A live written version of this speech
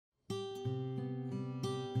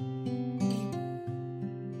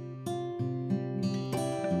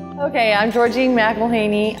Okay, I'm Georgene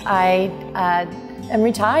McElhaney. I am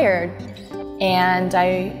retired, and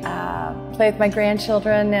I play with my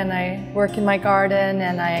grandchildren, and I work in my garden,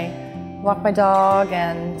 and I walk my dog,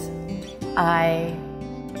 and I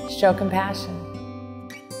show compassion.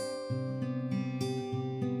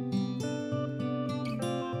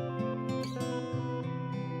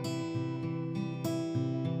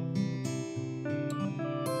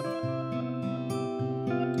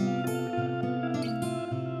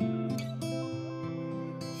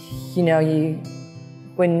 You know,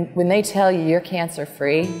 when they tell you you're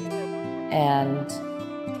cancer-free and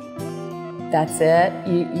that's it,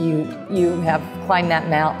 you have climbed that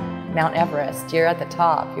Mount Everest. You're at the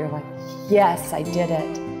top. You're like, yes, I did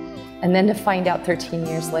it. And then to find out 13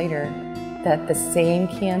 years later that the same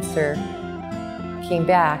cancer came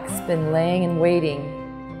back, it's been laying and waiting.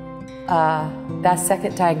 That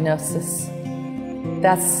second diagnosis,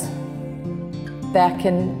 that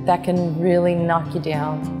can really knock you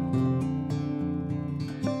down.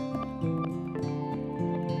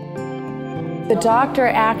 The doctor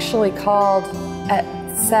actually called at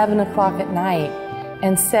 7 o'clock at night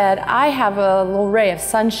and said, I have a little ray of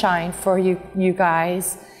sunshine for you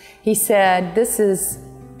guys. He said, this is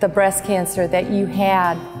the breast cancer that you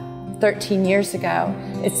had 13 years ago.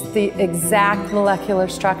 It's the exact molecular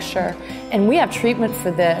structure, and we have treatment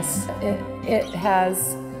for this. It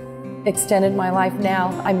has extended my life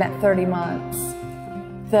now. I'm at 30 months.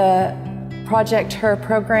 The Project H.E.R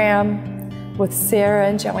program with Sarah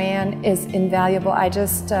and Joanne is invaluable. I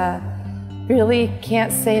just really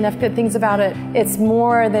can't say enough good things about it. It's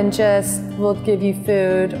more than just we'll give you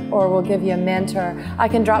food or we'll give you a mentor. I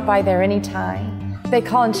can drop by there anytime. They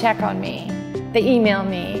call and check on me. They email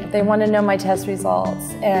me. They want to know my test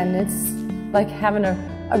results. And it's like having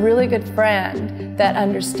a really good friend that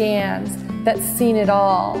understands, that's seen it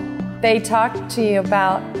all. They talk to you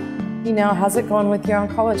about, you know, how's it going with your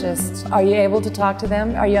oncologist? Are you able to talk to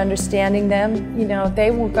them? Are you understanding them? You know, they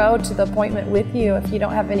will go to the appointment with you if you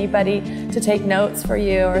don't have anybody to take notes for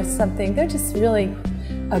you or something. They're just really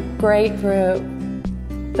a great group.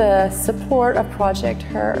 The support of Project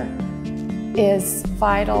H.E.R is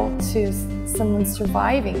vital to someone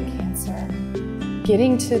surviving cancer,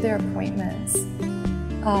 getting to their appointments.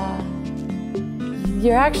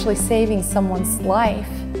 You're actually saving someone's life.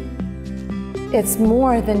 It's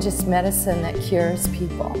more than just medicine that cures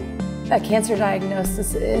people. A cancer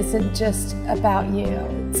diagnosis isn't just about you,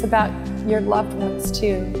 it's about your loved ones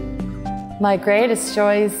too. My greatest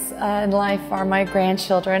joys in life are my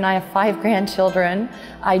grandchildren. I have 5 grandchildren.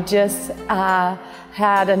 I just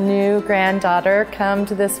had a new granddaughter come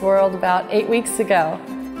to this world about 8 weeks ago.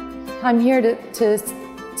 I'm here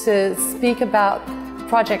to speak about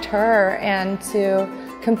Project H.E.R and to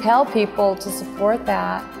compel people to support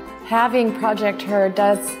that. Having Project H.E.R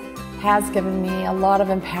has given me a lot of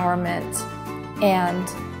empowerment and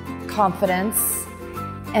confidence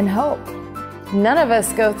and hope. None of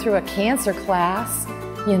us go through a cancer class,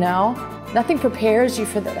 you know. Nothing prepares you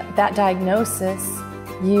for that diagnosis.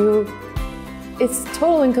 It's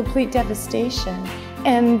total and complete devastation.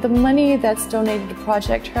 And the money that's donated to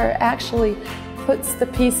Project H.E.R actually puts the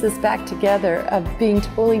pieces back together of being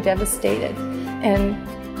totally devastated and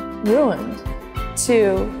ruined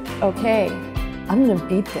to, okay, I'm gonna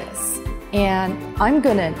beat this, and I'm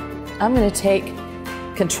gonna take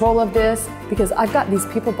control of this because I've got these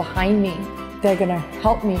people behind me that are gonna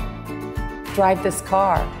help me drive this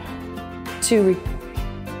car to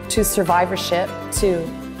survivorship, to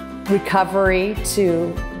recovery,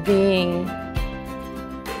 to being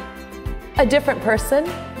a different person,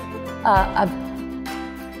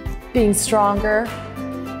 being stronger,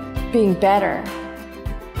 being better,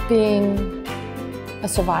 being a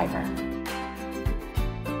survivor.